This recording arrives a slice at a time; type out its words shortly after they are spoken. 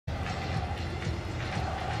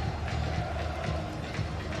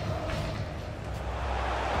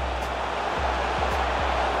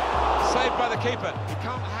keeper. He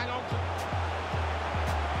can't hang on to...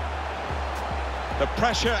 The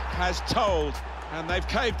pressure has told, and they've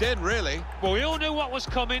caved in, really. Well, we all knew what was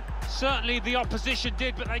coming. Certainly the opposition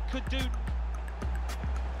did, but they could do...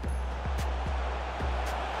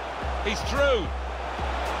 He's through.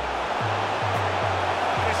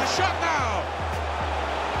 There's a shot now.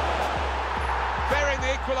 Bearing the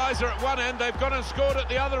equaliser at one end, they've gone and scored at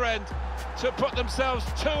the other end to put themselves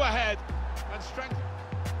 2 ahead and strengthen.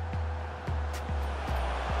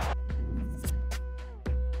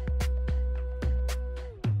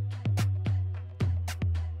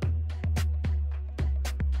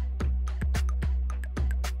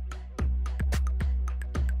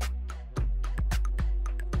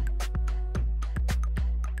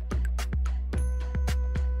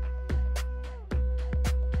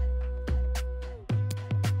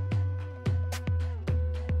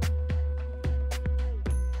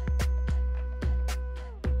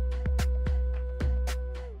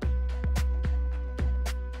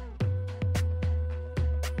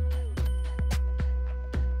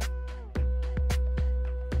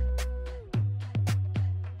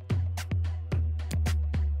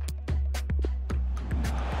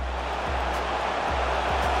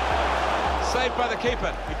 Saved by the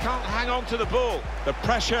keeper. He can't hang on to the ball. The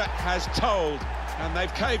pressure has told, and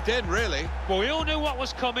they've caved in, really. Well, we all knew what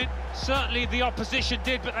was coming. Certainly the opposition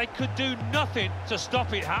did, but they could do nothing to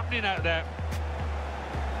stop it happening out there.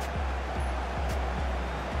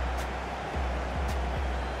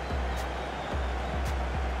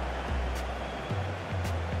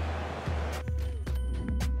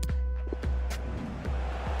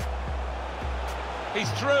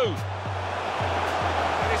 He's through.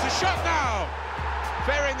 And it's a shot now.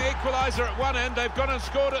 Bearing the equaliser at one end, they've gone and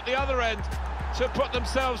scored at the other end to put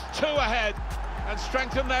themselves 2 ahead and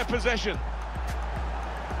strengthen their position.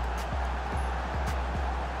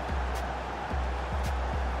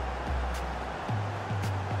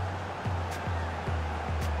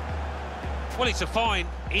 Well, it's a fine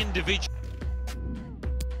individual.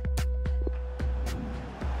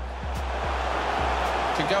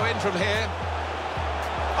 Can go in from here.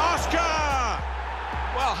 Oscar!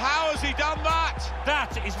 Well, how has he done that?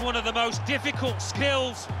 That is one of the most difficult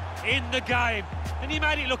skills in the game. And he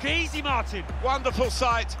made it look easy, Martin. Wonderful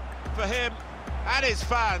sight for him and his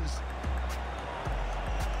fans.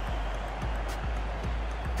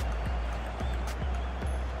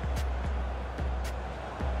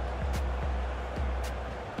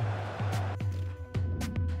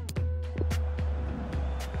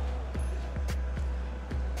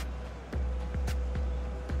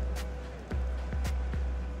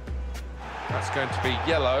 That's going to be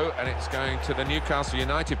yellow, and it's going to the Newcastle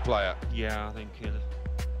United player. Yeah, I think...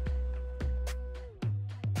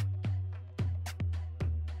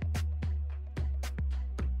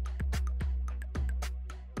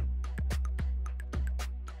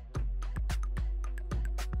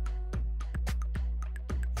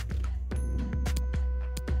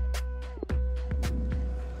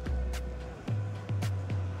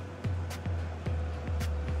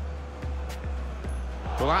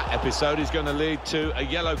 Well, that episode is going to lead to a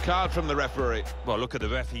yellow card from the referee. Well, look at the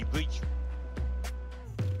ref, he reached.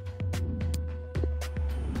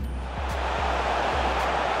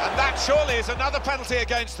 And that surely is another penalty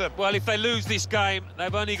against them. Well, if they lose this game,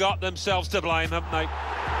 they've only got themselves to blame, haven't they?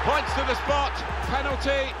 Points to the spot,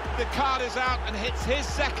 penalty, the card is out and hits his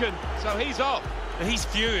second, so he's off. He's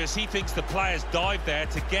furious, he thinks the players dived there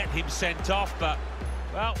to get him sent off, but,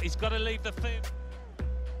 well, he's got to leave the field.